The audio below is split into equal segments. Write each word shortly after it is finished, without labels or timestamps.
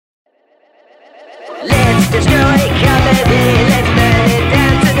Destroy comedy, let's burn it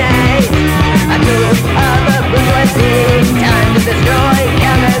down tonight. A tool of a bourgeoisie, time to destroy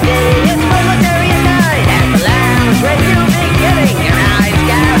comedy. It's proletariat night at the lounge where you'll be getting your eyes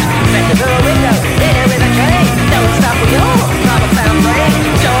gouged. Festival window, dinner with a train. Don't stop with your marble found brain.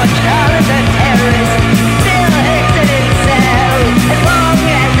 George Carlin's a terrorist, still exit in cell. As long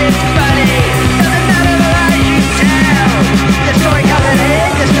as it's funny, doesn't matter the lies you tell. Destroy comedy,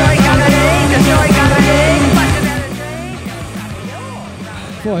 destroy comedy, destroy comedy. Bust it down the drain. Don't stop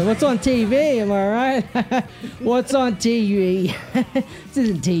with your Boy, what's on TV? Am I right? What's on TV? This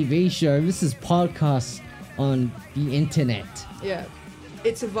isn't a TV show. This is podcasts on the internet. Yeah.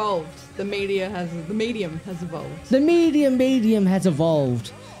 It's evolved. The medium has evolved. The medium has evolved.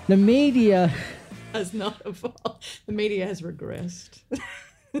 The media, Has not evolved. The media has regressed.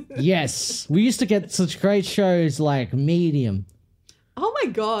 yes. We used to get such great shows like Medium. Oh my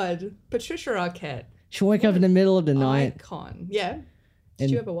god. Patricia Arquette. She'll wake up in the middle of the night Icon. Yeah. Did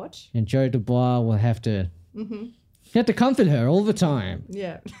And- you ever watch? and Joe Dubois will have to... You have to comfort her all the time.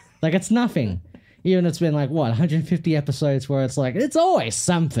 Yeah. Like, it's nothing. Even it's been like, what, 150 episodes where it's like, it's always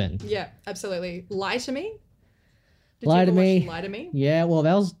something. Yeah, absolutely. Lie to Me? Did Lie you to ever Me. watch Lie to Me? Yeah, well,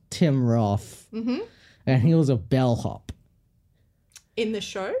 that was Tim Roth. And he was a bellhop. In the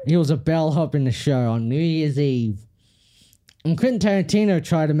show? He was a bellhop in the show on New Year's Eve. And Quentin Tarantino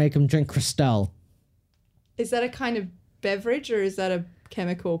tried to make him drink Cristal. Is that a kind of beverage or is that a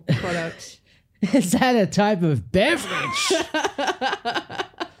chemical product? Is that a type of beverage?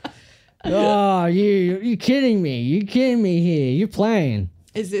 Oh, you kidding me? You kidding me here? You're playing.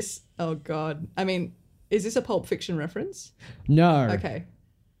 Is this, oh god. I mean, is this a Pulp Fiction reference? No. Okay.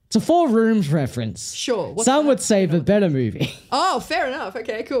 It's a Four Rooms reference. Sure. What's Some that? would say the better movie. Oh, fair enough.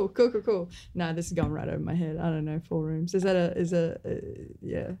 Okay, cool. Nah, this is going right over my head. I don't know. 4 Rooms. Is that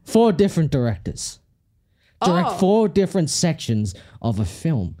yeah. 4 different directors. Direct Oh. 4 different sections of a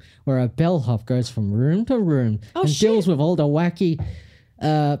film where a bellhop goes from room to room and deals shit. with all the wacky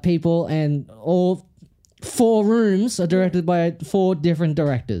people, and all 4 rooms are directed by 4 different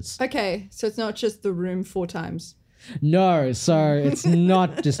directors. Okay, so it's not just The Room 4 times. No, so it's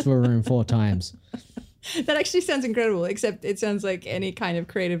not just for room 4 times. That actually sounds incredible, except it sounds like any kind of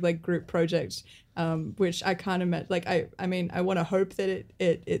creative like group project, which I can't imagine. Like I mean, I want to hope that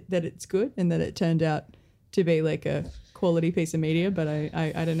that it's good and that it turned out to be like a quality piece of media, but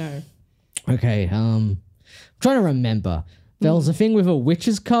I don't know. Okay, I'm trying to remember. There was a thing with a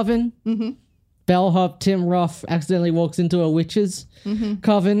witch's coven. Bellhop Tim Roth accidentally walks into a witch's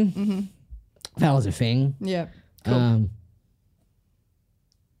coven. That was a thing. Yeah, cool.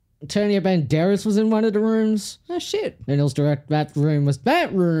 Antonio Banderas was in one of the rooms, Oh shit. and it was that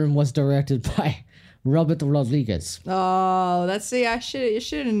room was directed by Robert Rodriguez. Oh, you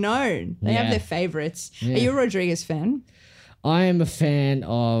should have known. They Yeah. have their favorites. Yeah. Are you a Rodriguez fan? I am a fan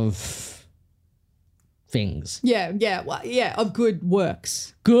of things. Yeah, well, yeah, of good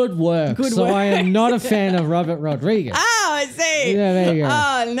works. Good work. Good so I am work. not a fan of Robert Rodriguez. Oh, I see. Yeah, there you go.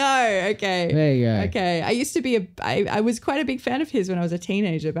 Oh no. Okay. There you go. Okay. I used to be I was quite a big fan of his when I was a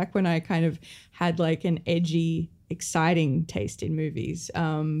teenager, back when I kind of had like an edgy, exciting taste in movies.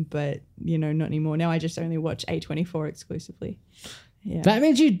 But not anymore. Now I just only watch A24 exclusively. Yeah. That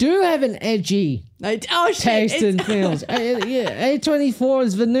means you do have an edgy Oh shit. taste in films. A24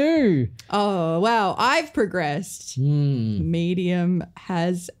 is the new. Oh wow, I've progressed. Medium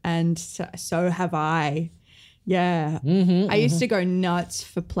has, and so have I. Yeah. I used to go nuts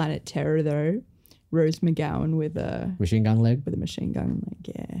for Planet Terror though. Rose McGowan with a Machine gun leg. machine gun.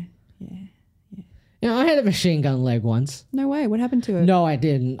 Like, yeah. Yeah, I had a machine gun leg once. No way. What happened to it? No, I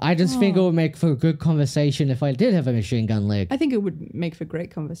didn't. I just think it would make for a good conversation if I did have a machine gun leg. I think it would make for great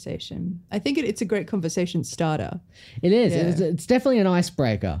conversation. I think it's a great conversation starter. It is. Yeah. It's definitely an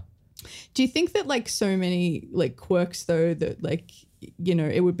icebreaker. Do you think that like so many like quirks though that like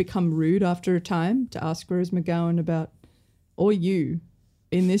it would become rude after a time to ask Rose McGowan about, or you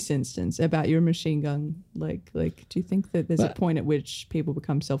in this instance, about your machine gun? Like do you think that there's a point at which people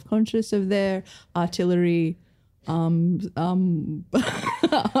become self-conscious of their artillery? I was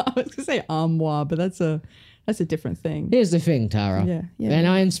gonna say armoire, but that's a different thing. Here's the thing, Tara. Yeah. And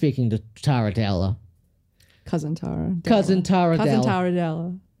I am speaking to Tara Della. Cousin Tara. Cousin Tara Cousin Della. Tara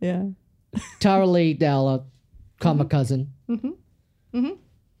Della. Yeah. Tara Lee Della, comma cousin. At a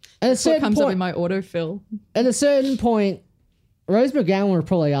What certain comes up point, in my autofill. at a certain point, Rose McGowan would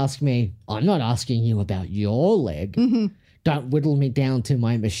probably ask me, I'm not asking you about your leg. Don't whittle me down to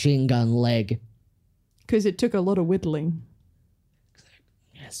my machine gun leg. Because it took a lot of whittling.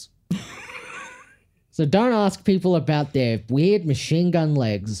 Yes. So don't ask people about their weird machine gun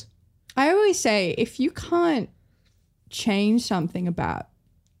legs. I always say if you can't change something about,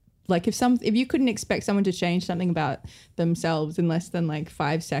 like if you couldn't expect someone to change something about themselves in less than like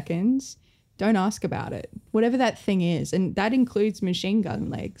 5 seconds, don't ask about it. Whatever that thing is, and that includes machine gun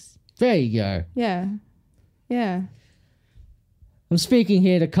legs. There you go. Yeah. Yeah. I'm speaking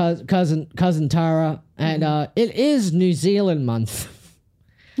here to cousin Tara, and it is New Zealand month.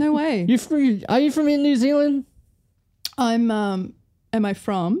 No way. Are you from New Zealand? I'm am I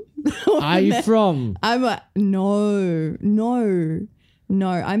from? Are you from? No.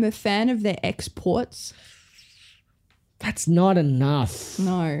 I'm a fan of their exports. That's not enough.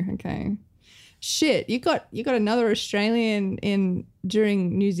 No, okay. Shit, you got another Australian in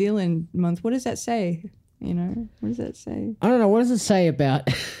during New Zealand month. What does that say? You know, what does that say? I don't know. What does it say about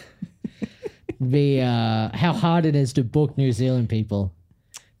the how hard it is to book New Zealand people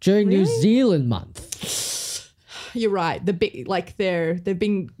during New Zealand month? You're right. The big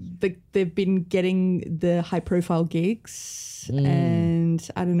they've been getting the high profile gigs, and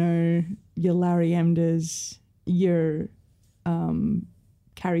I don't know, your Larry Emders, your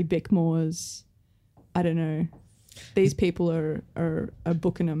Carrie Bickmores. I don't know. These people are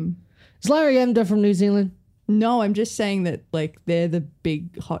booking them. Is Larry Emder from New Zealand? No, I'm just saying that like they're the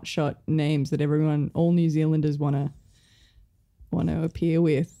big hotshot names that all New Zealanders want to appear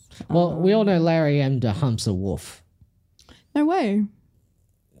with. Well, we all know Larry Emder humps a wolf. No way.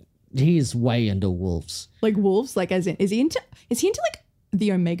 He is way into wolves. Like wolves, like as in is he into like the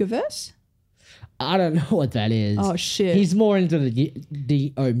Omegaverse? I don't know what that is. Oh shit. He's more into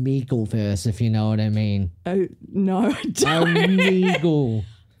the Omegle verse, if you know what I mean. Oh no, I don't. Omegle.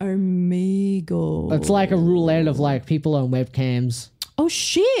 Omegle. It's like a roulette of like people on webcams. Oh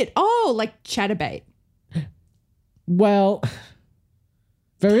shit. Oh, like Chatterbait. Well,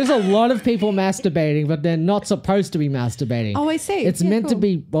 there is a lot of people masturbating, but they're not supposed to be masturbating. Oh, I see. It's Yeah, meant to cool.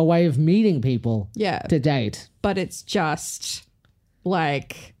 be a way of meeting people. Yeah. To date. But it's just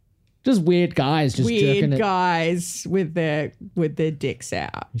like Just weird guys just jerking weird it. guys with their dicks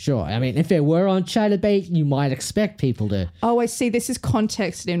out. Sure. I mean, if they were on Chatterbait, you might expect people to. Oh, I see. This is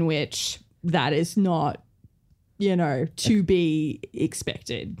context in which that is not, to be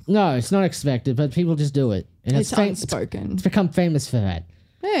expected. No, it's not expected, but people just do it. And It's unspoken. It's become famous for that.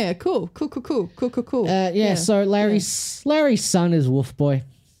 Yeah, cool. Yeah, so Larry's son is Wolf Boy.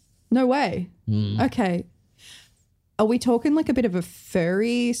 No way. Okay. Are we talking like a bit of a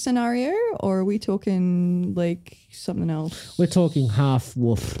furry scenario, or are we talking like something else? We're talking half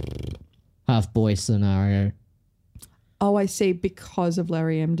wolf, half boy scenario. Oh, I see. Because of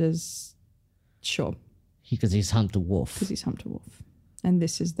Larry Emder's. Sure. Because he's humped a wolf. Because he's humped a wolf. And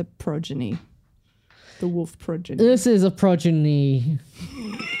this is the progeny. The wolf progeny. This is a progeny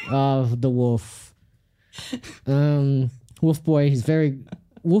of the wolf. Wolf Boy is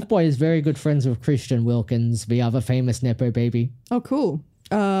very good friends with Christian Wilkins, the other famous Nepo baby. Oh, cool.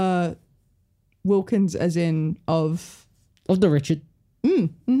 Wilkins as in of the Richard.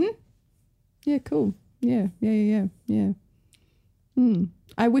 Yeah, cool. Yeah.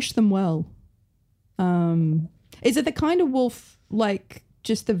 I wish them well. Is it the kind of wolf like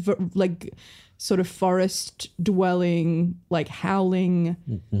just the sort of forest dwelling, like howling,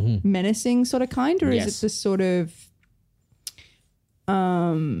 menacing sort of kind, or is Yes. it the sort of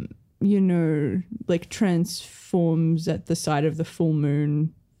like transforms at the sight of the full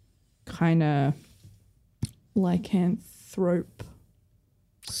moon, kind of lycanthrope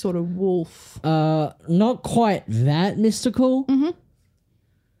sort of wolf? Not quite that mystical.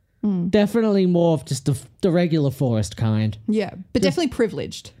 Definitely more of just the regular forest kind. Yeah, but definitely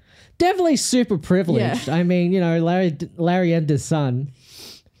privileged. Definitely super privileged. Yeah. I mean, Larry Ender's son.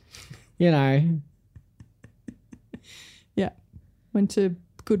 Yeah. Went to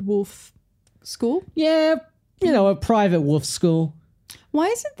good wolf school. Yeah, a private wolf school. Why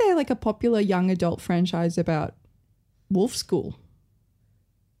isn't there like a popular young adult franchise about wolf school?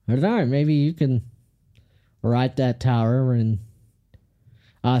 I don't know. Maybe you can write that, Tara, and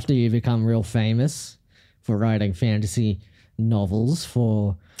after you become real famous for writing fantasy novels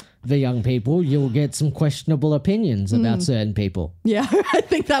for the young people, you'll get some questionable opinions about certain people. Yeah, I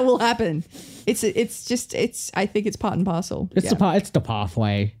think that will happen. I think it's part and parcel. It's the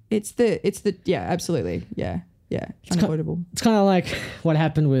pathway. It's the yeah, absolutely. Yeah. Unavoidable. It's kind of like what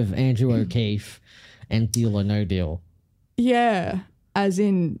happened with Andrew O'Keefe and Deal or No Deal. Yeah. As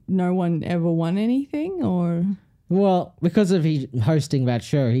in no one ever won anything, or Well, because of he hosting that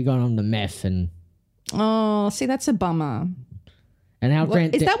show, he got on the meth and oh, see, that's a bummer. how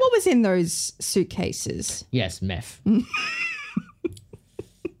Grant Is that what was in those suitcases? Yes, meth.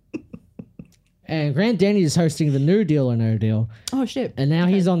 And Grant Denny is hosting the New Deal or No Deal. Oh shit. And now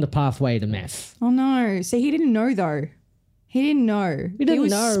he's on the pathway to meth. Oh no. See, he didn't know though. He didn't know. He didn't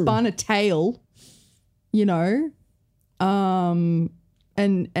was know. spun a tale, you know. And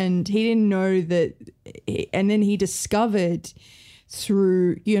he didn't know that, and then he discovered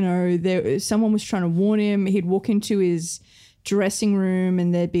through, you know, someone was trying to warn him. He'd walk into his dressing room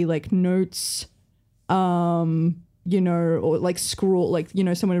and there'd be like notes, you know, or like scroll, like, you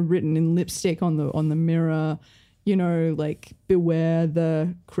know, someone had written in lipstick on the mirror, you know, like beware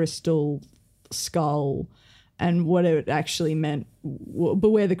the crystal skull. And what it actually meant,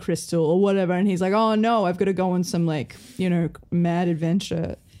 beware the crystal or whatever. And he's like, oh no, I've got to go on some like, you know, mad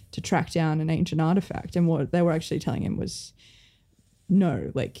adventure to track down an ancient artifact. And what they were actually telling him was,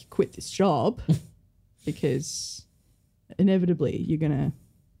 no, like quit this job because inevitably you're gonna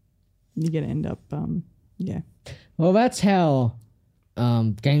end up, yeah. Well, that's how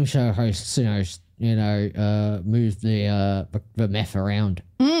game show hosts, move the meth around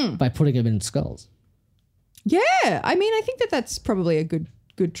by putting them in skulls. Yeah, I mean, I think that's probably a good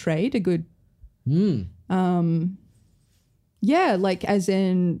trade, a good, yeah, like as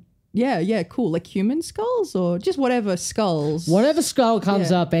in, yeah, cool, like human skulls or just whatever skulls. Whatever skull comes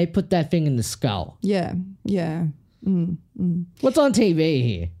Yeah. up, they put that thing in the skull. Yeah. What's on TV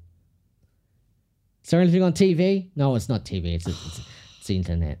here? Is there anything on TV? No, it's not TV. It's the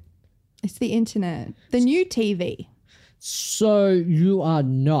internet. It's the internet, the new TV. So you are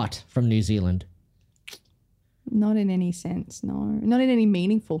not from New Zealand. Not in any sense, no. Not in any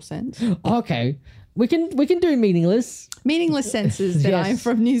meaningful sense. Okay. We can do meaningless. Meaningless senses that Yes. I'm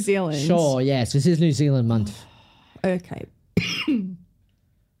from New Zealand. Sure, yes. This is New Zealand month. Okay,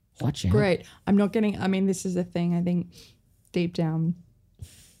 Watch out. great. I'm not getting, I mean, this is a thing. I think deep down,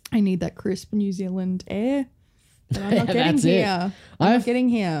 I need that crisp New Zealand air. But I'm not getting That's it. here. I'm not getting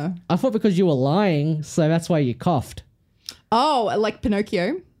here. I thought because you were lying, so that's why you coughed. Oh, like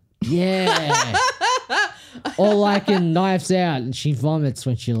Pinocchio. Yeah. Or like in Knives Out, and she vomits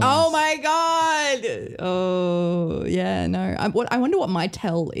when she lies. Oh my God. Oh, yeah, no. I wonder what my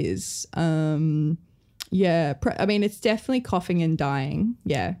tell is. Yeah, I mean, it's definitely coughing and dying.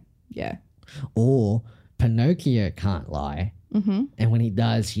 Yeah. Or Pinocchio can't lie. Mm-hmm. And when he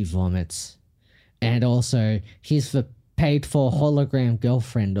does, he vomits. And also, he's the paid for hologram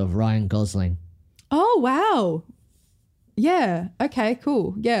girlfriend of Ryan Gosling. Oh, wow. Yeah. Okay,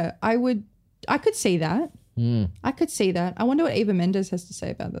 cool. Yeah, I could see that. I could see that. I wonder what Eva Mendes has to say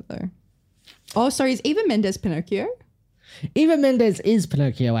about that, though. Oh, sorry. Is Eva Mendes Pinocchio? Eva Mendes is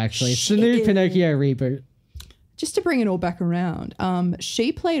Pinocchio, actually. It's the new Shit. Pinocchio reboot. Just to bring it all back around,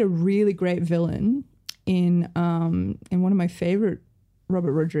 she played a really great villain in one of my favorite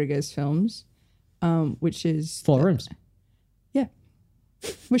Robert Rodriguez films, which is Four Rooms. yeah.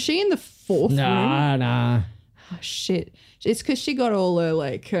 Was she in the fourth room? Nah. Oh, shit. It's because she got all her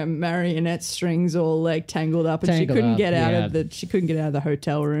like her marionette strings all like tangled up, and she couldn't get out of the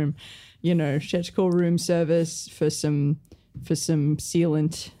hotel room. You know, she had to call room service for some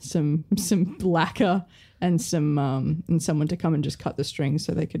sealant, some lacquer, and someone to come and just cut the strings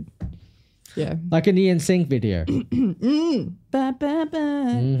so they could. Yeah. Like an Ian Sync video. Ba, ba,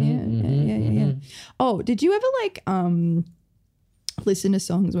 ba. Yeah. Oh, did you ever like listen to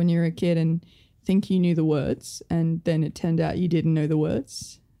songs when you were a kid and think you knew the words, and then it turned out you didn't know the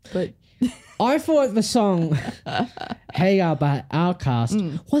words? But I thought the song Hey Ya by Outcast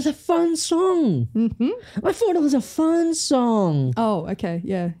was a fun song. Mm-hmm. I thought it was a fun song. oh, okay,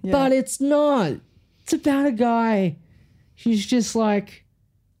 yeah. But it's not. It's about a guy who's just like,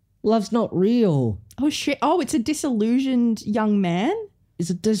 love's not real. Oh shit! Oh, it's a disillusioned young man.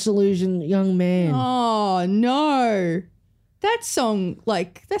 He's a disillusioned young man. Oh no. That song,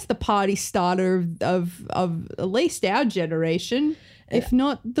 like, that's the party starter of at least our generation, if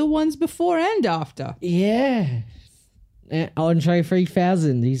not the ones before and after. Yeah. Andre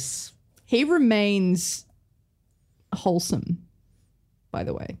 3000, He remains wholesome, by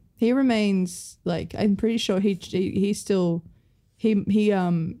the way. He remains, like, I'm pretty sure he still he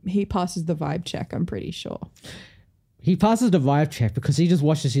passes the vibe check, I'm pretty sure. he passes the vibe check because he just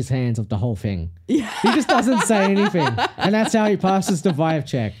washes his hands of the whole thing. Yeah. He just doesn't say anything. And that's how he passes the vibe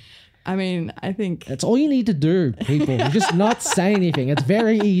check. I mean, I think That's all you need to do, people. You just not say anything. It's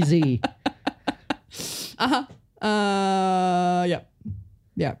very easy. yeah.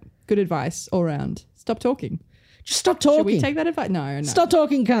 Good advice all round. Stop talking. Just stop talking. Should we take that advice? No. Stop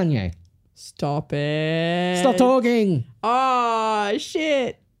talking, Kanye. Stop it. Stop talking. Oh,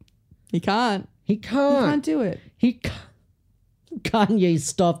 shit. He can't. He He can't do it. Kanye,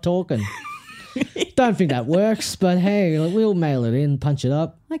 stop talking. Don't think that works, but hey, we'll mail it in, punch it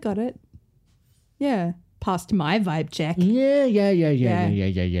up. I got it. Yeah. Passed my vibe check. Yeah.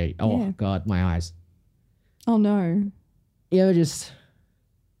 Oh, Yeah. God, my eyes. Oh, no. You ever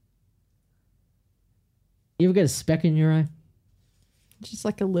get a speck in your eye? Just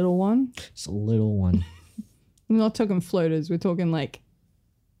like a little one. Just a little one. We're not talking floaters. We're talking like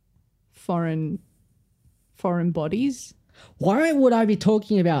foreign bodies. Why would I be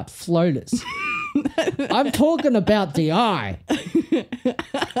talking about floaters? I'm talking about the eye.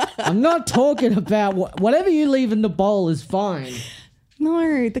 I'm not talking about whatever you leave in the bowl is fine.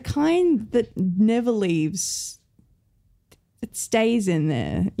 No, the kind that never leaves. It stays in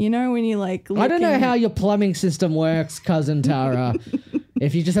there. You know, when you like. I don't know looking- how your plumbing system works, cousin Tara.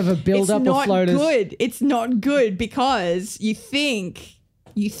 If you just have a build-up of floaters. It's not good. It's not good because you think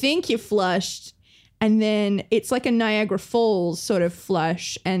you're flushed, and then it's like a Niagara Falls sort of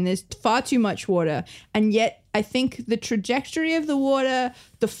flush, and there's far too much water. And yet I think the trajectory of the water,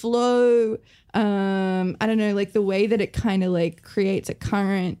 the flow, I don't know, like the way that it kind of like creates a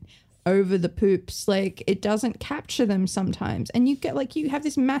current over the poops, like it doesn't capture them sometimes. And you get like, you have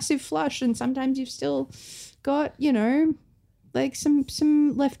this massive flush, and sometimes you've still got, you know, like some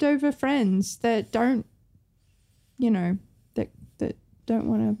leftover friends that don't, you know, that don't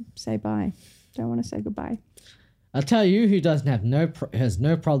want to say bye, don't want to say goodbye. I'll tell you who doesn't have has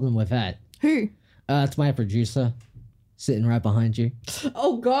no problem with that. Who? It's my producer, sitting right behind you.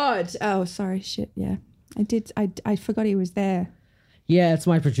 Oh God. Oh, sorry. Shit. Yeah, I forgot he was there. Yeah, it's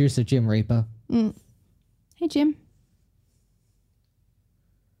my producer, Jim Reaper. Hey, Jim.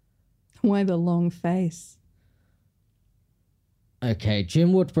 Why the long face? Okay,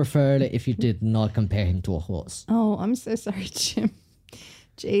 Jim would prefer it if you did not compare him to a horse. Oh, I'm so sorry, Jim.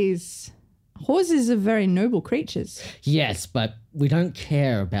 Jeez. Horses are very noble creatures. Yes, but we don't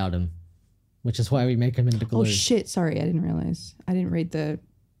care about him, which is why we make him into glue. Oh shit, sorry, I didn't realize. I didn't read the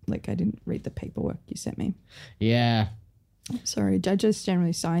paperwork you sent me. Yeah. Sorry, I just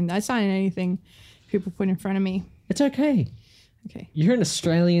generally sign anything people put in front of me. It's okay. Okay. You're an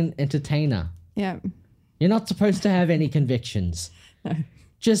Australian entertainer. Yeah. You're not supposed to have any convictions. No.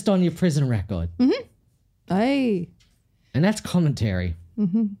 Just on your prison record. Hey. And that's commentary.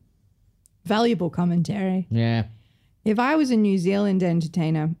 Valuable commentary. Yeah. If I was a New Zealand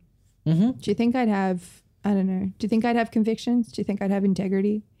entertainer, do you think I'd have, I don't know, do you think I'd have convictions? Do you think I'd have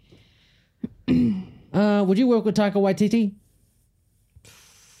integrity? Would you work with Taika Waititi?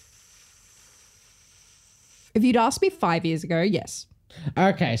 If you'd asked me 5 years ago, yes.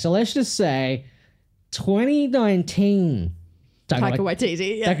 Okay, so let's just say 2019. Taika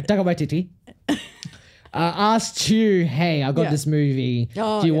Waititi, yeah. Taika Waititi asked you, hey, I got Yeah. this movie.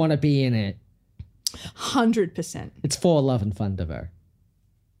 Oh, Do you yeah. want to be in it? 100%. It's for Love and Thunder, though.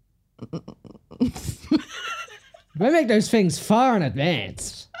 We make those things far in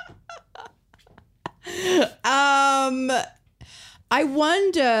advance. I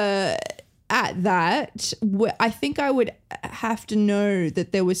wonder at that. I think I would have to know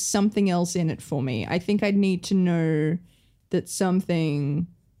that there was something else in it for me. I think I'd need to know that something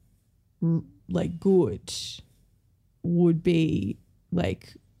like good would be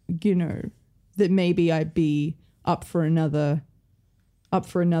like, you know, that maybe I'd be up for another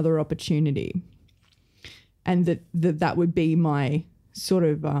opportunity, and that would be my sort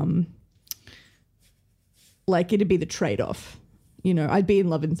of like it'd be the trade-off. You know, I'd be in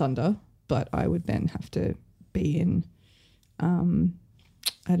Love and Thunder, but I would then have to be in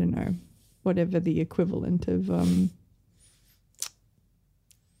I don't know, whatever the equivalent of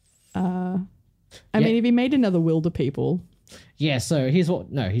I mean, if he made another Wilder People, Yeah, so here's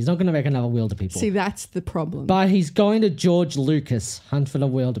what... No, he's not going to make another Wilder People. see, that's the problem. But he's going to George Lucas, Hunt for the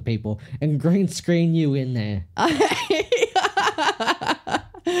Wilder People, and green screen you in there.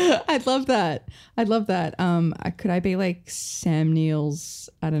 I'd love that. Could I be like Sam Neill's,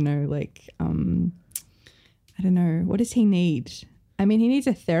 I don't know, like, I don't know. What does he need? I mean, he needs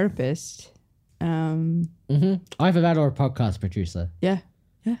a therapist. Either that or a podcast producer. Yeah.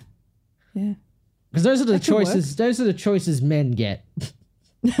 Because those are the That could work. choices. Those are the choices men get.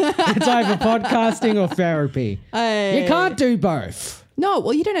 It's either podcasting or therapy. You can't do both. No,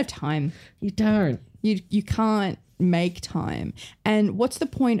 well, you don't have time. You don't. You can't make time. And what's the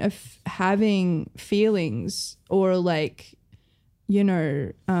point of having feelings or like, you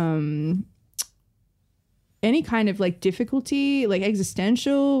know, any kind of like difficulty, like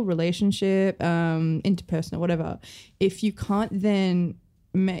existential, relationship, interpersonal, whatever, if you can't then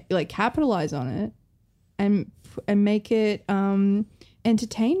like capitalize on it and make it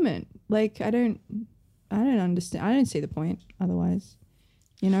entertainment? Like I don't understand. I don't see the point otherwise,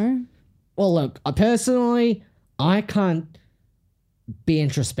 you know? Well, look, personally, I can't be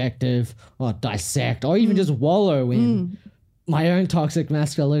introspective or dissect or even just wallow in my own toxic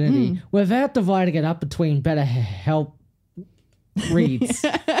masculinity without dividing it up between better help reads.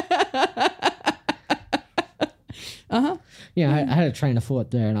 Yeah, I had a train of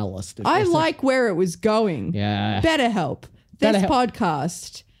thought there and I lost it. I like where it was going. Yeah. BetterHelp. This BetterHelp.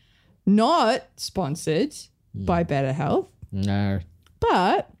 podcast, not sponsored by BetterHelp, No.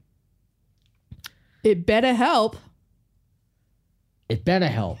 but it better help. It better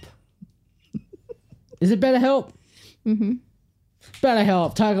help. Is it better help? Mm-hmm. Better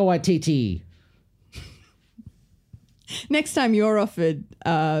help. Taika Waititi. Next time you're offered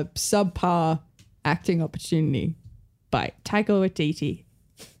a subpar acting opportunity by Taika Waititi,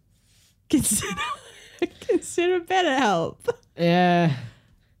 consider BetterHelp. Yeah.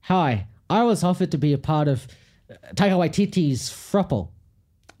 Hi. I was offered to be a part of Taika Waititi's Frupple.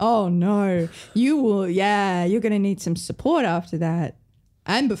 Oh no, you will. Yeah, you're going to need some support after that,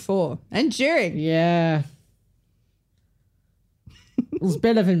 and before and during. Yeah. It was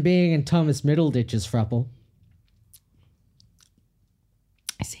better than being in Thomas Middleditch's Frupple.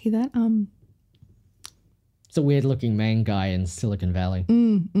 I see that. It's a weird looking main guy in Silicon Valley.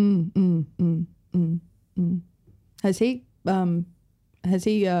 Has he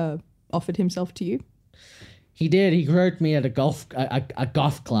offered himself to you? He did. He wrote me at a golf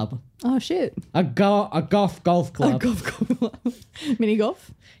club. Oh shit! A golf club. Golf. Mini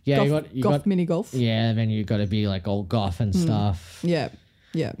golf. Yeah, golf, you got mini golf. Yeah, then you got to be like all golf and stuff. Yeah.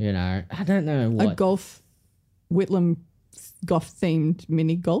 You know, I don't know A what. golf, Whitlam, golf themed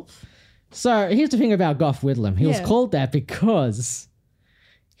mini golf. So here's the thing about Gough Whitlam. He was Yeah. called that because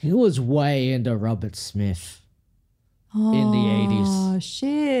he was way into Robert Smith in the 80s. Oh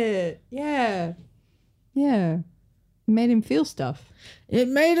shit! Yeah. Made him feel stuff. It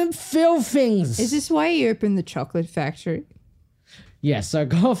made him feel things. Is this why he opened the chocolate factory? Yeah, so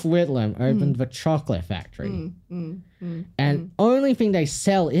Gough Whitlam opened the chocolate factory. And only thing they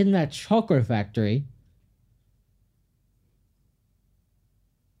sell in that chocolate factory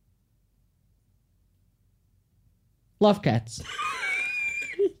love cats.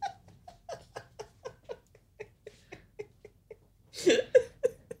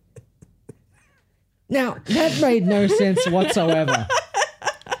 Now, that made no sense whatsoever.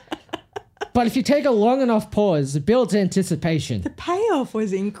 But if you take a long enough pause, it builds anticipation. The payoff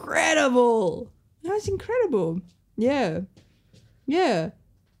was incredible. That was incredible. Yeah. So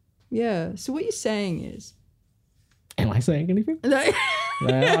what you're saying is, Am I saying anything? I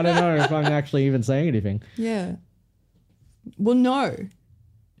don't know if I'm actually even saying anything. yeah. Well, no,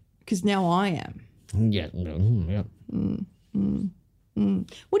 because now I am. Yeah. Yeah.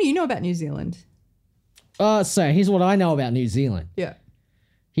 What do you know about New Zealand? So here's what I know about New Zealand. Yeah.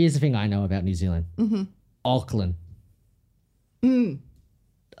 Here's the thing I know about New Zealand. Auckland.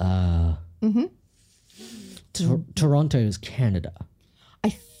 Toronto is Canada. I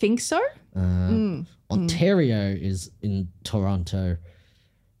think so. Ontario is in Toronto,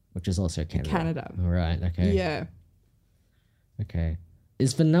 which is also Canada. Right, okay. Yeah. Okay.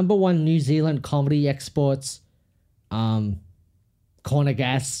 Is the number one New Zealand comedy exports Corner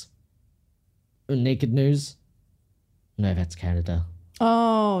Gas or Naked News? No, that's Canada.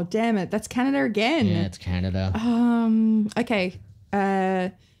 Oh, damn it. That's Canada again. Yeah, it's Canada. Okay.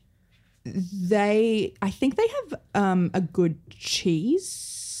 I think they have a good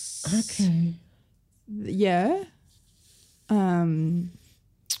cheese. Okay. Yeah.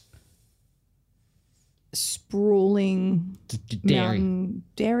 Sprawling Dairy. mountain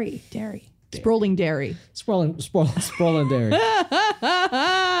dairy. Sprawling dairy. Sprawling dairy.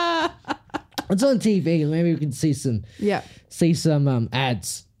 It's on TV. Maybe we can see some Yeah.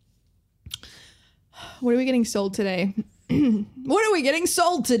 ads. What are we getting sold today? What are we getting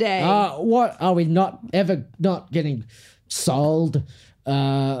sold today? What are we not getting sold?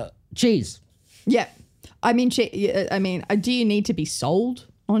 Cheese. Yeah. I mean, do you need to be sold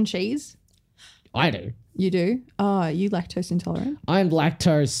on cheese? I do. You do? Oh, you lactose intolerant? I'm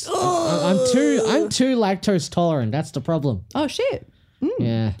lactose. I'm too lactose tolerant. That's the problem. Oh, shit.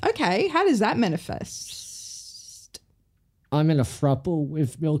 Yeah. Okay. How does that manifest? I'm in a frupple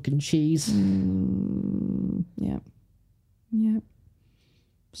with milk and cheese. Yeah.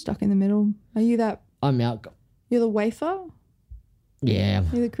 Stuck in the middle. Are you that? I'm Malcolm. You're the wafer? Yeah.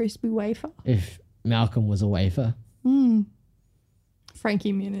 You're the crispy wafer? If Malcolm was a wafer.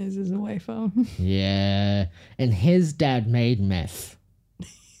 Frankie Muniz is a wafer. Yeah. And his dad made meth.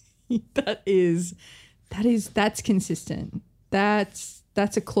 That's consistent. That's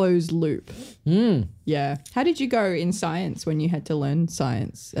a closed loop. Yeah. How did you go in science when you had to learn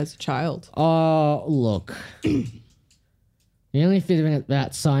science as a child? Look. The only thing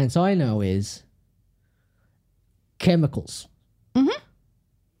about science I know is chemicals.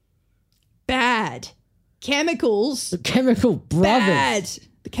 Bad. Chemicals. The Chemical Brothers. Bad.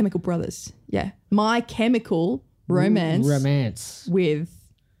 The Chemical Brothers. Yeah. My Chemical Romance Romance. with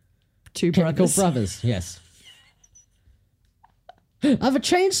two Chemical brothers. Brothers, yes. Are the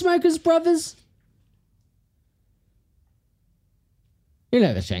Chainsmokers brothers? You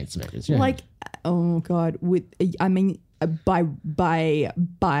know the Chainsmokers, yeah. Like, oh God, I mean, by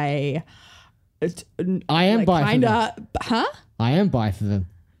I am like bi for them. kinda, huh? I am bi for them.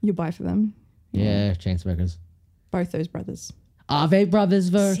 You buy for them, Yeah, Chainsmokers. both those brothers. Are they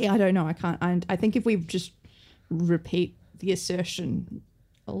brothers though? See, I don't know. I can't. I think if we just repeat the assertion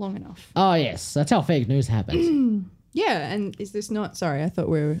long enough. Oh yes, that's how fake news happens. Yeah, and is this not? Sorry, I thought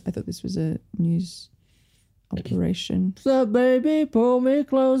this was a news operation. So baby, pull me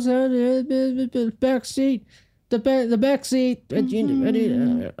closer to the back seat. The back seat. Jim,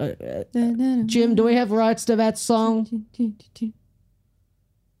 do we have rights to that song?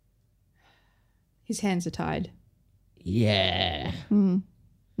 His hands are tied. Yeah. How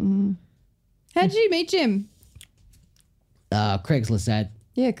did you meet Jim? Craigslist ad.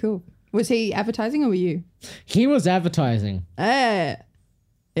 Yeah, cool. Was he advertising or were you? He was advertising. Yeah,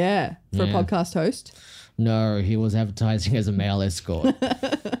 for a Yeah. podcast host. No, he was advertising as a male escort.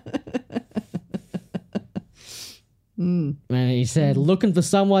 And he said, looking for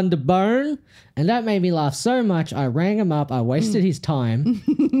someone to bone. And that made me laugh so much. I rang him up. I wasted his time.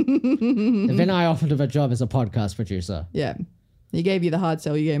 And then I offered him a job as a podcast producer. Yeah, he gave you the hard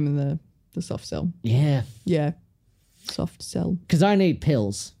sell. You gave him the soft sell. Yeah. Yeah, soft sell. Because I need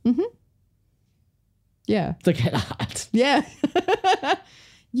pills Yeah, to get hard. yeah.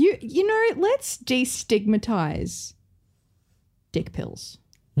 You know, let's destigmatize dick pills.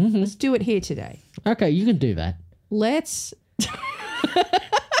 Let's do it here today. Okay, you can do that. Let's.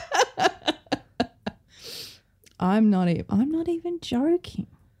 I'm not even joking.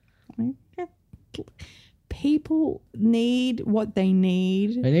 People need what they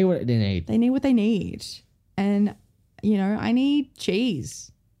need. They need what they need. They need what they need. And, you know, I need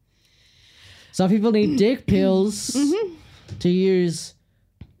cheese. Some people need dick pills to use,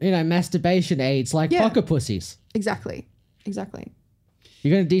 you know, masturbation aids like Yeah. pocket pussies. Exactly. You're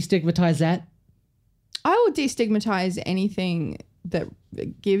going to destigmatize that? I will destigmatize anything that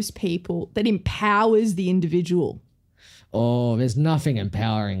gives people, that empowers the individual. Oh, there's nothing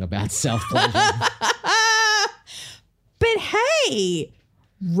empowering about self-pleasure. But hey,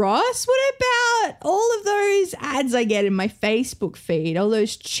 Ross, what about all of those ads I get in my Facebook feed? All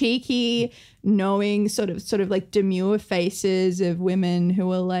those cheeky, knowing, sort of like demure faces of women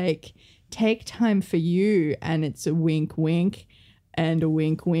who are like, take time for you, and it's a wink wink and a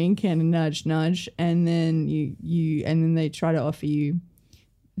wink wink and a nudge nudge, and then and then they try to offer you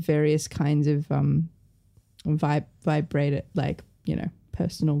various kinds of vibrator, like, you know,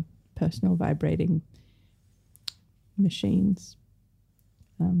 personal vibrating machines.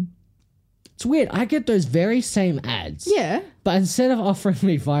 It's weird. I get those very same ads. Yeah. But instead of offering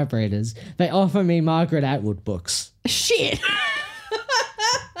me vibrators, they offer me Margaret Atwood books. Shit.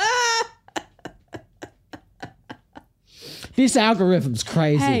 This algorithm's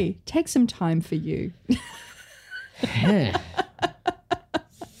crazy. Hey, take some time for you. Yeah.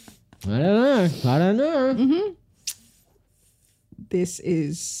 I don't know. This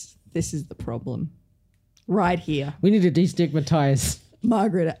is the problem. Right here. We need to destigmatize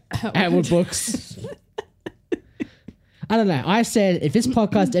Margaret Atwood books. I don't know. I said if this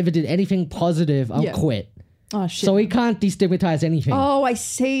podcast ever did anything positive, I'll Yeah. quit. Oh shit. So we can't destigmatize anything. Oh, I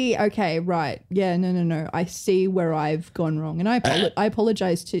see. Okay, right. Yeah, no. I see where I've gone wrong. And I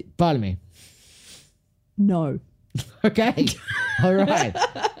apologize to Pardon me. no. Okay. All right.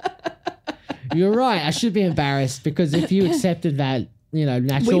 You're right. I should be embarrassed because if you accepted that, you know,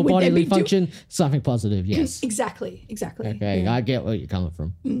 natural would then bodily be function, something positive, yes. Exactly. Okay, I get where you're coming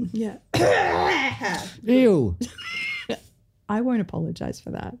from. Yeah. Ew. I won't apologize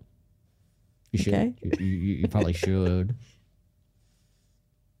for that. You should. Okay. You probably should.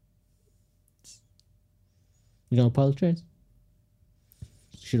 You don't apologize?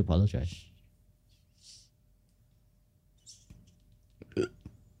 You should apologize.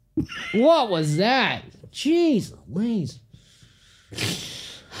 What was that? Jeez Louise.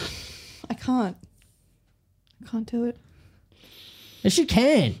 I can't do it. Yes, you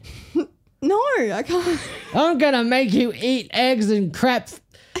can. No, I can't. I'm gonna make you eat eggs and crap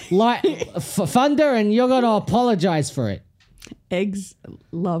like thunder, and you're gonna apologize for it. Eggs,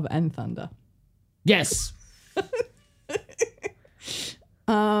 love, and thunder. Yes.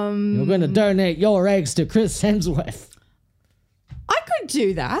 You're gonna donate your eggs to Chris Hemsworth.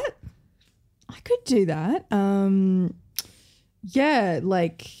 do that. Yeah,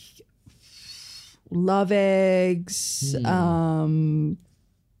 like love eggs,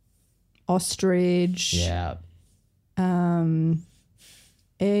 ostrich, Yeah.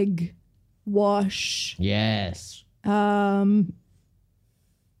 egg wash. Yes.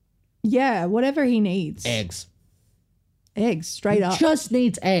 Yeah, whatever he needs. Eggs. Eggs, straight up. Just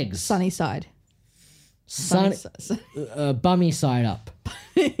needs eggs. Sunny side. Sun, bummy side up.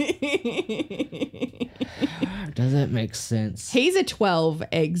 Does that make sense? He's a 12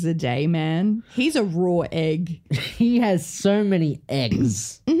 eggs a day man. He's a raw egg. He has so many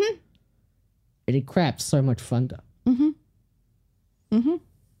eggs. And he craps so much thunder.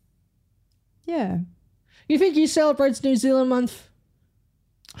 Yeah. You think he celebrates New Zealand month?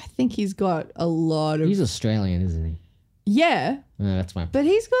 I think he's got a lot of He's Australian, isn't he? yeah, That's my. but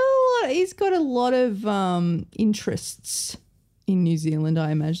he's got a lot of interests in New Zealand,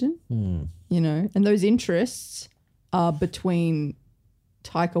 I imagine. You know, and those interests are between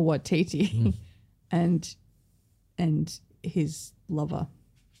Taika Waititi and his lover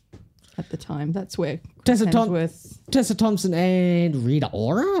at the time. That's where Chris Tessa Thompson and Rita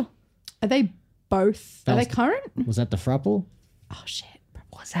Ora? Are they both? That Are was- they current? Was that the throuple? Oh shit!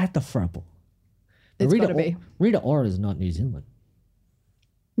 Was that the throuple? It's gotta be. Rita Ora is not New Zealand.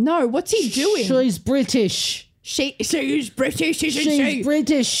 No, what's he doing? She's British. She's British, isn't She's she?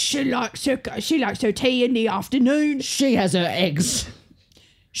 British. She likes her tea in the afternoon. She has her eggs.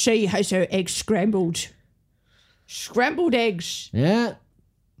 She has her eggs scrambled. Scrambled eggs. Yeah.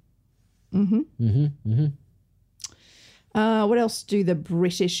 What else do the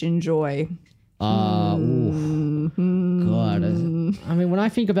British enjoy? God. I mean, when I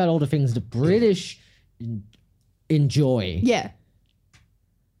think about all the things the British enjoy. Yeah.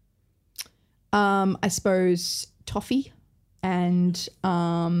 I suppose toffee and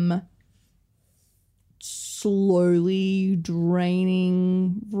slowly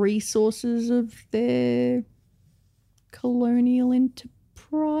draining resources of their colonial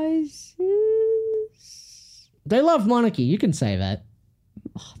enterprises. They love monarchy. You can say that.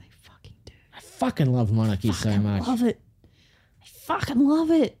 Oh, they fucking do. I fucking love monarchy so much. Love it. I fucking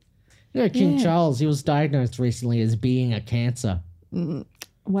love it. You know, King Charles, he was diagnosed recently as being a cancer.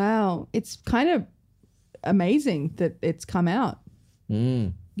 Wow. It's kind of amazing that it's come out,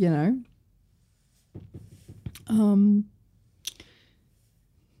 you know?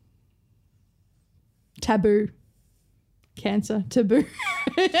 Taboo. Cancer. Taboo.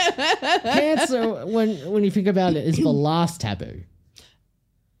 Cancer, when you think about it, is the last taboo.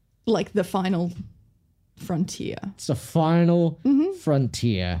 Like the final frontier. It's the final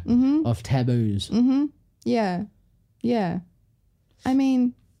frontier of taboos. Yeah. Yeah. I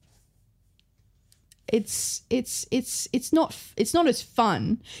mean, it's not as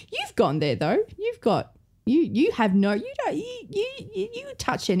fun. You've gone there though. You've got you have no you don't you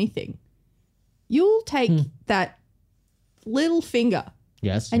touch anything. You'll take that little finger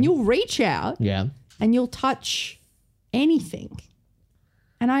Yes. and you'll reach out Yeah. and you'll touch anything.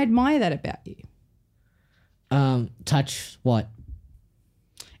 And I admire that about you. Touch what?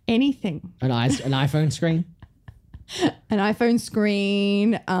 Anything. An iPhone screen? An iPhone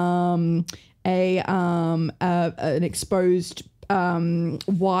screen, an exposed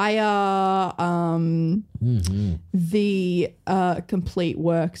wire, the complete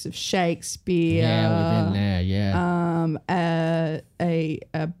works of Shakespeare. Yeah, we've been there. Yeah.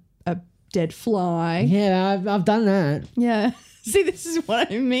 A dead fly. Yeah, I've done that. Yeah. See, this is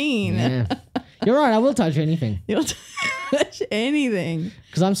what I mean. Yeah. You're right. I will touch anything You'll touch anything.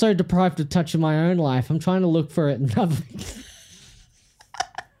 because I'm so deprived of touching my own life. I'm trying to look for it in other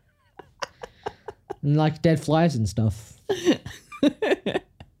and like dead flies and stuff.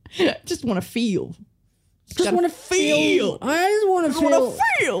 Just want to feel. Just want to feel. I just want to feel.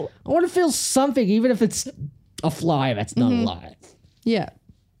 Feel. I want to feel something, even if it's a fly that's not alive. Yeah.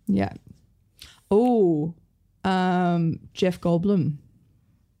 Yeah. Oh, Jeff Goldblum.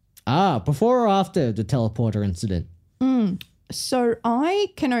 Ah, before or after the teleporter incident? So I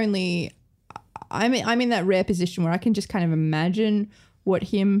can only, I'm in that rare position where I can just kind of imagine what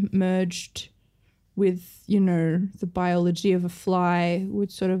him merged with, you know, the biology of a fly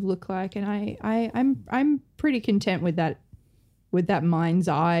would sort of look like, and I'm pretty content with that mind's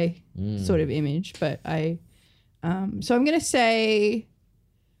eye sort of image. But so I'm gonna say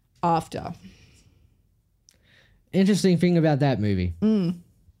after. Interesting thing about that movie.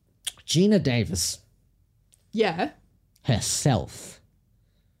 Gina Davis Yeah. herself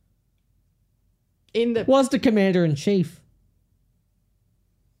In the was the commander-in-chief.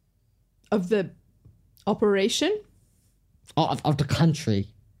 of the operation. of the country,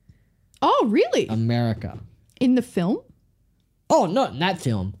 Oh, really? America. In the film? Oh, not in that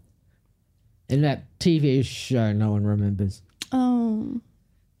film. In that TV show no one remembers. Oh.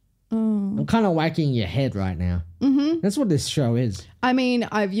 I'm kind of whacking your head right now. Mm-hmm. That's what this show is. I mean,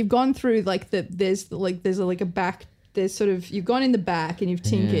 you've gone through there's a back. There's sort of you've gone in the back and you've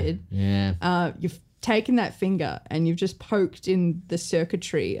tinkered. Yeah. You've taken that finger and you've just poked in the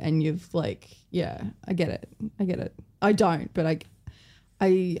circuitry and you've I get it. I don't, but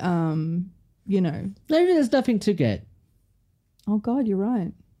Maybe there's nothing to get. Oh God, you're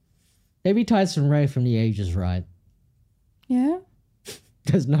right. Maybe Tyson Ray from The Age is right. Yeah.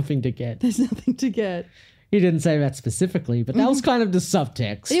 There's nothing to get. There's nothing to get. He didn't say that specifically, but that was kind of the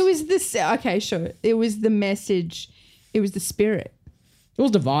subtext. It was this. Okay, sure. It was the message. It was the spirit. It was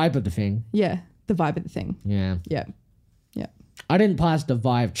the vibe of the thing. Yeah, the vibe of the thing. Yeah. Yeah. Yeah. I didn't pass the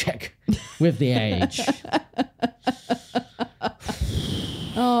vibe check with The Age.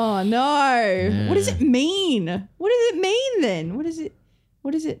 Oh no. What does it mean? What does it mean then?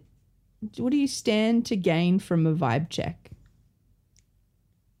 What do you stand to gain from a vibe check?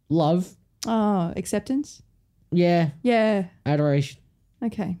 Love. Oh, acceptance? Yeah. Yeah. Adoration.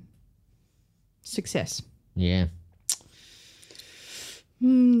 Okay. Success. Yeah.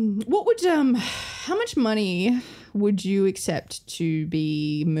 What would how much money would you accept to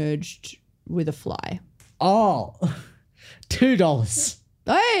be merged with a fly? Oh, $2.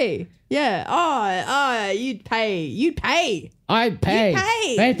 Hey, yeah. Oh, you'd pay. I'd pay. You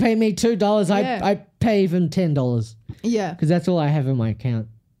pay. They pay me $2. Yeah. I pay even $10 Yeah. because that's all I have in my account.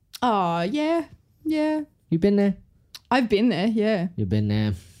 Oh, yeah. Yeah. You been there? I've been there, yeah. You've been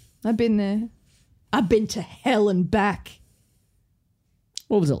there. I've been there. I've been to hell and back.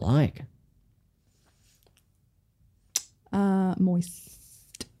 What was it like?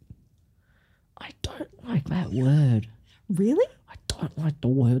 Moist. I don't like that word. Really? I don't like the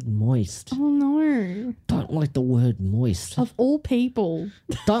word moist. Oh, no. Don't like the word moist. Of all people.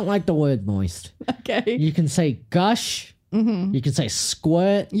 Don't like the word moist. Okay. You can say gush. Mm-hmm. You can say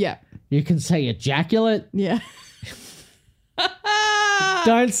squirt. Yeah. You can say ejaculate. Yeah.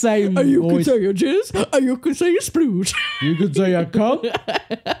 Don't say moist. You can say a jizz, or you can say a splooge. You can say a cum.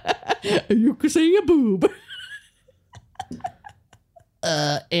 You can say a boob.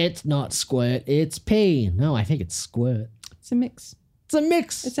 It's not squirt. It's pee. No, I think it's squirt. It's a mix. It's a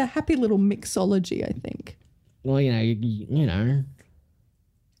mix. It's a happy little mixology, I think. Well, you know.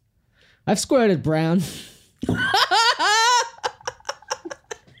 I've squirted brown.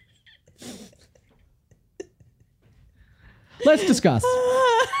 Let's discuss.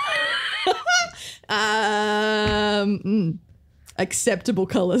 Acceptable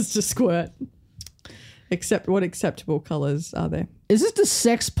colors to squirt. What acceptable colors are there? Is this the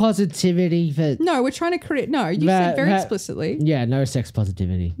sex positivity that... No, we're trying to create. No, you said very explicitly. Yeah, no sex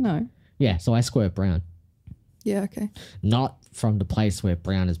positivity. No. Yeah, so I squirt brown. Yeah, okay. Not from the place where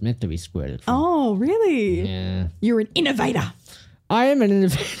brown is meant to be squirted from. Oh, really? Yeah. You're an innovator. I am an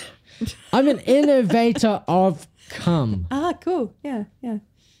innovator. I'm an innovator of cum. Ah, cool. Yeah, yeah.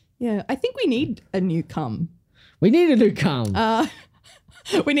 Yeah, I think we need a new cum. We need a new cum. I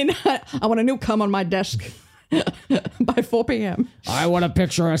want a new cum on my desk by 4 p.m. I want a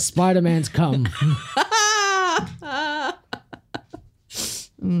picture of Spider-Man's cum.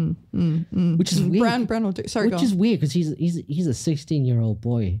 Which is weird. Brown will do. Sorry, Which is weird because he's a 16-year-old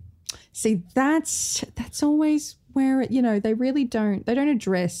boy. See, that's always where they really don't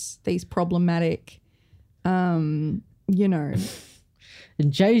address these problematic And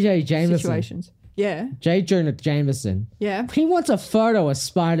J.J. Jameson. situations. Yeah. J. Jonah Jameson. Yeah. He wants a photo of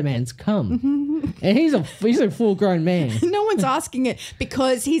Spider-Man's cum. And he's a full-grown man. No one's asking it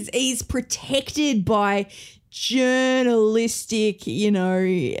because he's protected by journalistic,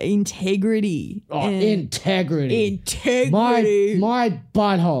 integrity. Oh, integrity. Integrity. My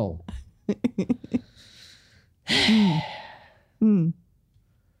butthole.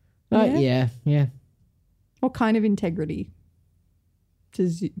 Yeah. What kind of integrity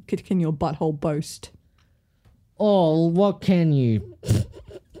can your butthole boast? Oh, what can you?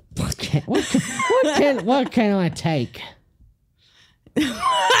 What can I take? What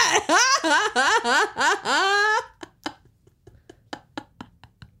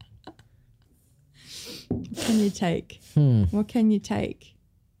can you take? What can you take?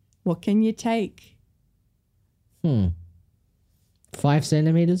 What can you take? 5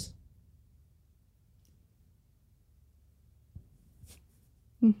 centimeters?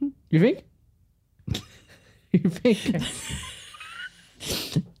 Mm-hmm. You think? You think?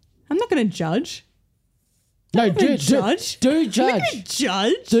 I'm not going to judge. No, do judge. Do I'm not judge. going to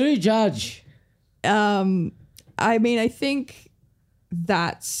judge. Do judge. I mean, I think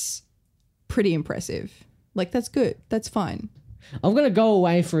that's pretty impressive. Like, that's good. That's fine. I'm gonna go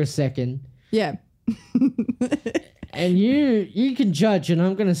away for a second, Yeah. and you can judge, and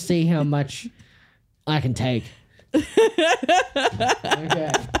I'm gonna see how much I can take.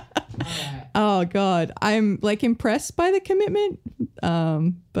 Okay. Oh God, I'm like impressed by the commitment,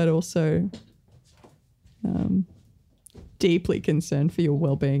 but also deeply concerned for your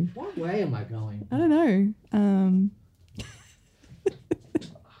well-being. What way am I going? I don't know.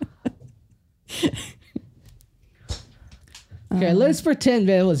 Okay, let's pretend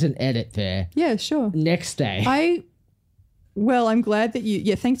there was an edit there. Yeah, sure. Next day. I'm glad that you.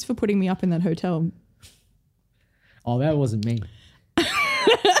 Yeah, thanks for putting me up in that hotel. Oh, that wasn't me.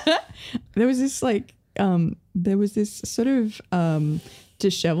 There was this sort of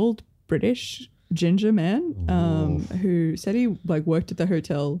disheveled British ginger man who said he like worked at the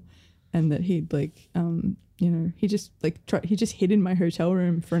hotel, and that he'd like he just hid in my hotel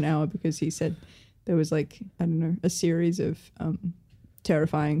room for an hour because he said there was like, I don't know, a series of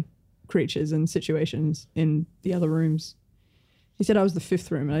terrifying creatures and situations in the other rooms. He said I was the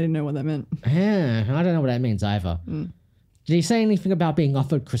fifth room, and I didn't know what that meant. Yeah, I don't know what that means either. Did he say anything about being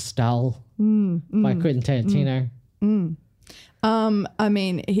offered Cristal by Quentin Tarantino? I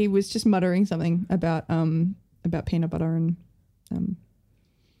mean, he was just muttering something about peanut butter and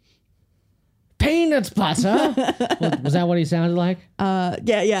Peanut butter? Was that what he sounded like?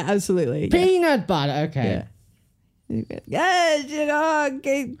 yeah, absolutely. Peanut butter, okay. Yeah.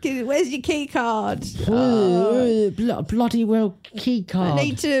 Where's your key card? Bloody well key card. I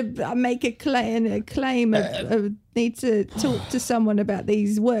need to make a claim. Need to talk to someone about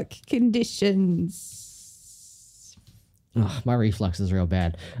these work conditions. Oh, my reflux is real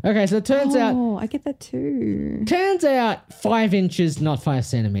bad. Okay, so it turns out I get that too. 5 inches, not 5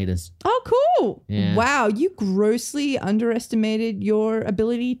 centimeters. Oh, cool. Yeah. Wow, you grossly underestimated your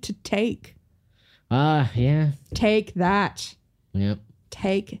ability to take. Yeah. Take that. Yep.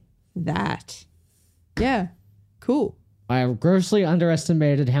 Take that. Yeah. Cool. I grossly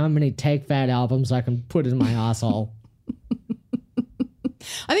underestimated how many Take That albums I can put in my asshole.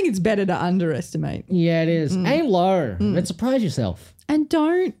 I think it's better to underestimate. Yeah, it is. Aim low and surprise yourself. And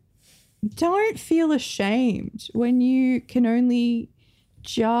don't feel ashamed when you can only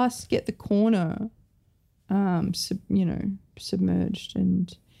just get the corner submerged.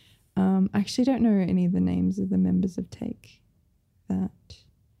 And I actually don't know any of the names of the members of Take That.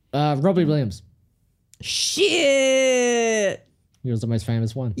 Robbie Williams. Shit. He was the most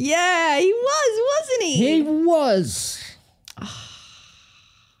famous one. Yeah, he was, wasn't he? He was.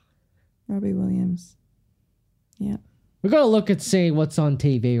 Robbie Williams. Yeah. We're going to look and see what's on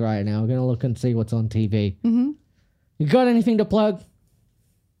TV right now. We're going to look and see what's on TV. Mm-hmm. You got anything to plug?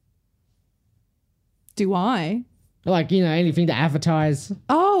 Do I? Like, anything to advertise?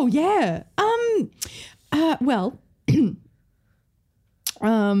 Oh, yeah. Well,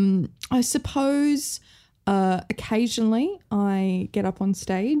 I suppose occasionally I get up on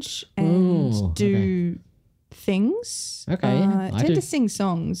stage and do things. Okay, yeah, I tend to sing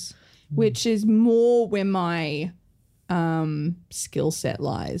songs, which is more where my skill set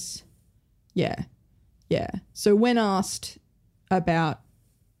lies. Yeah. So when asked about,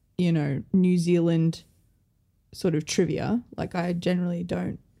 New Zealand sort of trivia, like I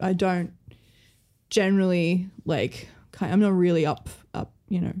don't generally like, I'm not really up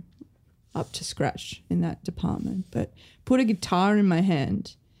to scratch in that department, but put a guitar in my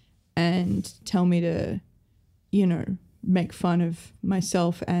hand and tell me to, make fun of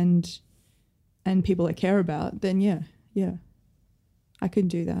myself and people I care about, then yeah, I can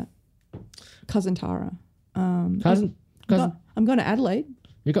do that. Cousin Tara. Cousin? I'm going to Adelaide.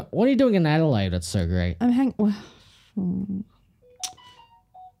 What are you doing in Adelaide? That's so great. I'm hanging. Well,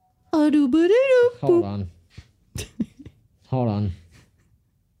 Hold on. Hold on.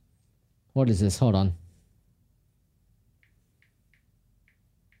 What is this? Hold on.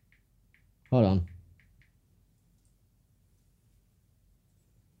 Hold on.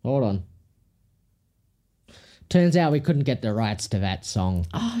 Hold on. Turns out we couldn't get the rights to that song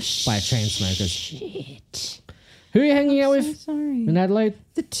by Chainsmokers. Shit. Who are you hanging out with Sorry. in Adelaide?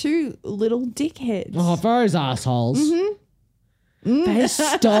 The two little dickheads. Oh, those assholes. They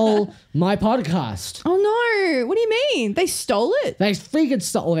stole my podcast. Oh no! What do you mean? They stole it? They freaking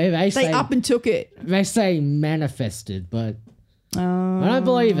stole it. They say up and took it. They say manifested, but I don't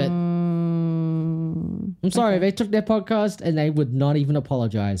believe it. I'm sorry, they took their podcast and they would not even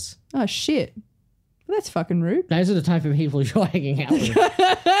apologize. Oh shit! Well, that's fucking rude. Those are the type of people you're hanging out with.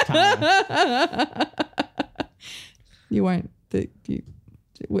 Tara. You won't.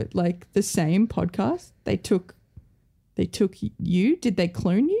 Like the same podcast. They took They took you? Did they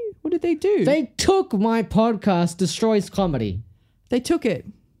clone you? What did they do? They took my podcast, Destroys Comedy. They took it.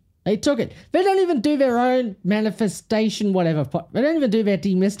 They took it. They don't even do their own manifestation, whatever. They don't even do their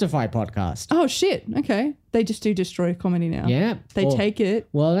Demystify podcast. Oh, shit. Okay. They just do Destroy Comedy now. Yeah. They take it.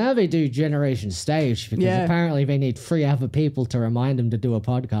 Well, now they do Generation Stage because Yeah. apparently they need 3 other people to remind them to do a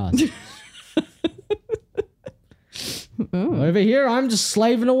podcast. Over here, I'm just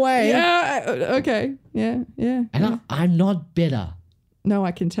slaving away. Yeah. Okay. Yeah. Yeah. And I'm not bitter. No,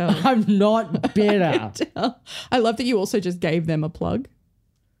 I can tell. I'm not bitter. I love that you also just gave them a plug.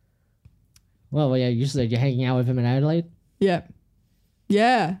 Well, yeah, you said you're hanging out with him in Adelaide. Yeah.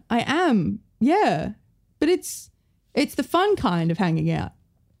 Yeah, I am. Yeah. But it's the fun kind of hanging out.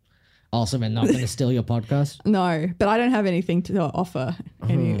 Also, they're not going to steal your podcast. No, but I don't have anything to offer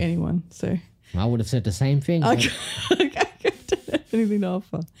anyone. So I would have said the same thing. I don't have anything to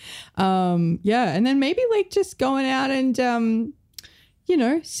offer. Yeah, and then maybe like just going out and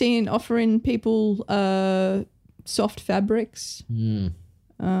offering people soft fabrics.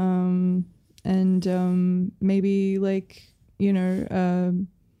 And maybe like, kind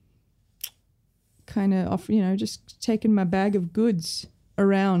of off, just taking my bag of goods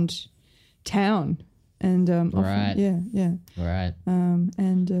around town and Right. yeah. All right.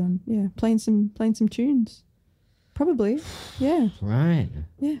 Playing some tunes. Probably. Yeah. Right.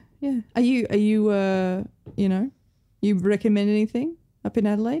 Yeah. Are you you recommend anything up in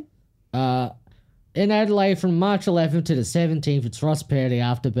Adelaide? In Adelaide from March 11th to the 17th, it's Ross Purdy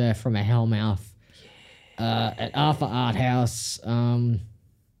Afterbirth from a Hellmouth at Arthur Art House.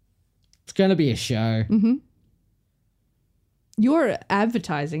 It's going to be a show. Mm-hmm. Your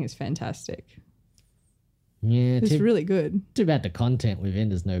advertising is fantastic. Yeah, It's really good. too bad the content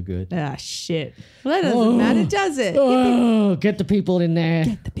within is no good. Ah, shit. Well, that doesn't matter, does it? Oh, get the people in there.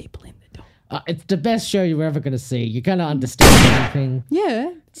 Get the people in the door. It's the best show you're ever going to see. You're going to understand everything.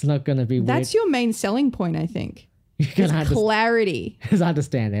 Yeah. It's not going to be That's your main selling point, I think. weird. You're going to Clarity.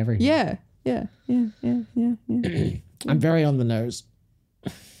 understand everything. Yeah. I'm very on the nose.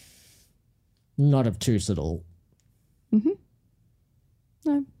 Not obtuse at all.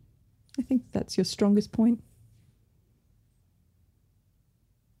 No, I think that's your strongest point.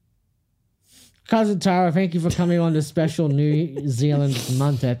 Cousin Tara, thank you for coming on this special New Zealand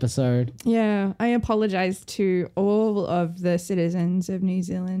month episode. Yeah, I apologize to all of the citizens of New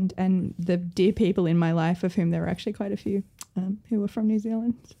Zealand and the dear people in my life, of whom there are actually quite a few who were from New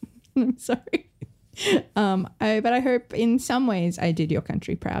Zealand. I'm sorry. But I hope in some ways I did your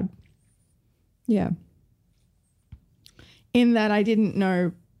country proud. Yeah. In that I didn't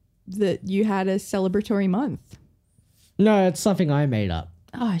know that you had a celebratory month. No, it's something I made up.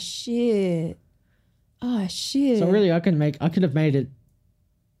 Oh, shit. So really, I could have made it.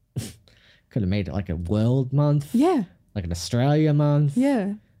 Could have made it like a world month. Yeah. Like an Australia month.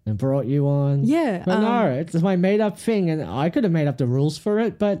 Yeah. And brought you on. Yeah. But no, it's my made up thing, and I could have made up the rules for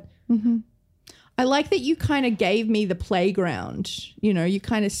it, but. I like that you kind of gave me the playground. You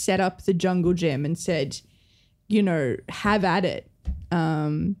kind of set up the jungle gym and said, have at it.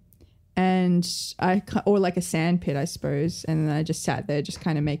 And or like a sand pit, I suppose. And then I just sat there just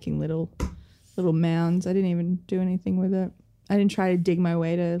kind of making little mounds. I didn't even do anything with it. I didn't try to dig my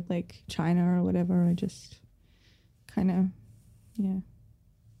way to like China or whatever. I just kind of, yeah.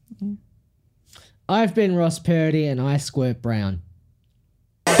 I've been Ross Purdy and I Squirt Brown.